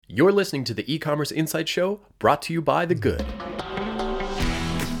You're listening to the E-Commerce Insight Show, brought to you by The Good.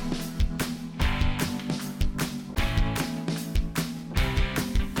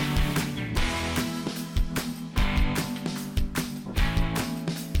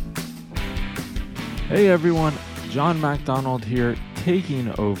 Hey everyone, John MacDonald here,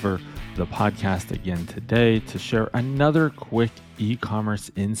 taking over the podcast again today to share another quick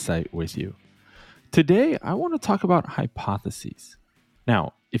e-commerce insight with you. Today, I want to talk about hypotheses.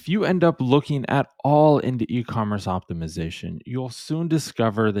 Now, if you end up looking at all into e-commerce optimization, you'll soon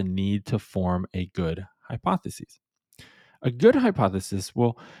discover the need to form a good hypothesis. A good hypothesis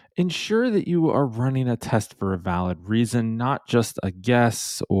will ensure that you are running a test for a valid reason, not just a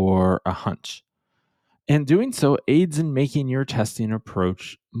guess or a hunch. And doing so aids in making your testing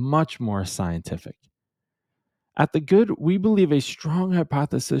approach much more scientific. At The Good, we believe a strong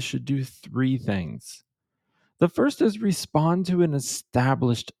hypothesis should do three things. The first is respond to an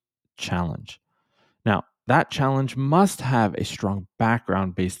established challenge. Now, that challenge must have a strong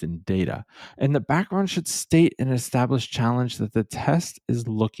background based in data, and the background should state an established challenge that the test is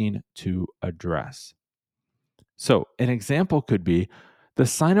looking to address. So, an example could be the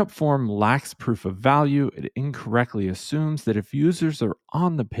sign-up form lacks proof of value. It incorrectly assumes that if users are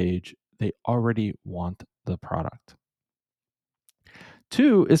on the page, they already want the product.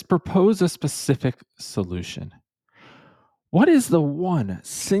 2 is propose a specific solution. What is the one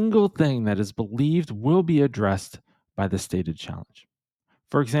single thing that is believed will be addressed by the stated challenge?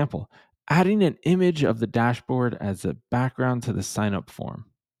 For example, adding an image of the dashboard as a background to the sign-up form.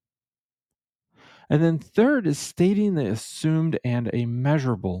 And then third is stating the assumed and a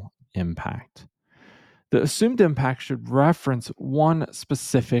measurable impact. The assumed impact should reference one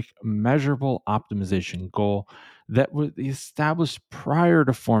specific measurable optimization goal that was established prior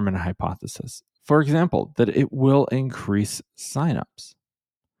to forming a hypothesis. For example, that it will increase signups.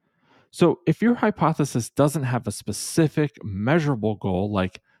 So if your hypothesis doesn't have a specific measurable goal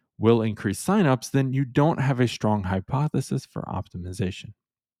like will increase signups, then you don't have a strong hypothesis for optimization.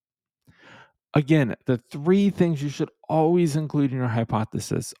 Again, the three things you should always include in your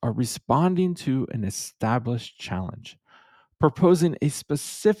hypothesis are responding to an established challenge, proposing a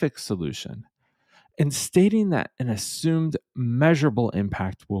specific solution, and stating that an assumed measurable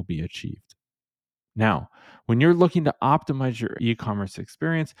impact will be achieved. Now, when you're looking to optimize your e-commerce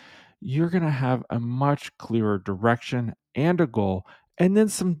experience, you're going to have a much clearer direction and a goal, and then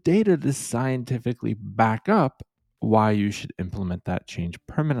some data to scientifically back up why you should implement that change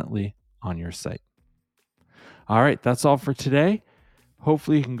permanently on your site. All right, that's all for today.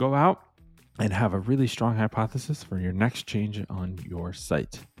 Hopefully you can go out and have a really strong hypothesis for your next change on your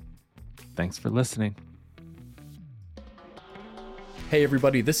site. Thanks for listening. Hey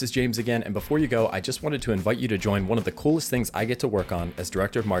everybody, this is James again, and before you go, I just wanted to invite you to join one of the coolest things I get to work on as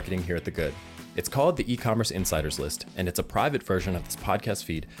Director of Marketing here at The Good. It's called the E-Commerce Insiders List, and it's a private version of this podcast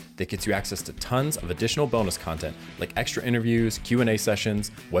feed that gets you access to tons of additional bonus content like extra interviews, Q&A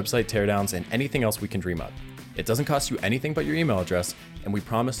sessions, website teardowns, and anything else we can dream up. It doesn't cost you anything but your email address, and we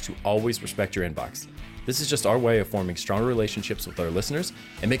promise to always respect your inbox. This is just our way of forming stronger relationships with our listeners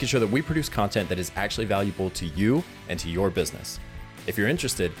and making sure that we produce content that is actually valuable to you and to your business. If you're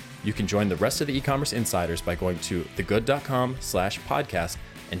interested, you can join the rest of the e-commerce insiders by going to thegood.com/podcast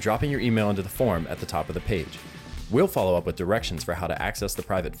and dropping your email into the form at the top of the page. We'll follow up with directions for how to access the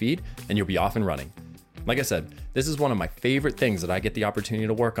private feed, and you'll be off and running. Like I said, this is one of my favorite things that I get the opportunity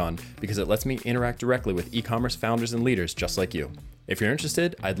to work on because it lets me interact directly with e-commerce founders and leaders just like you. If you're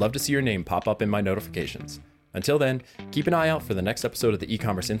interested, I'd love to see your name pop up in my notifications. Until then, keep an eye out for the next episode of the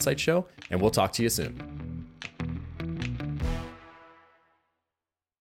E-Commerce Insight Show, and we'll talk to you soon.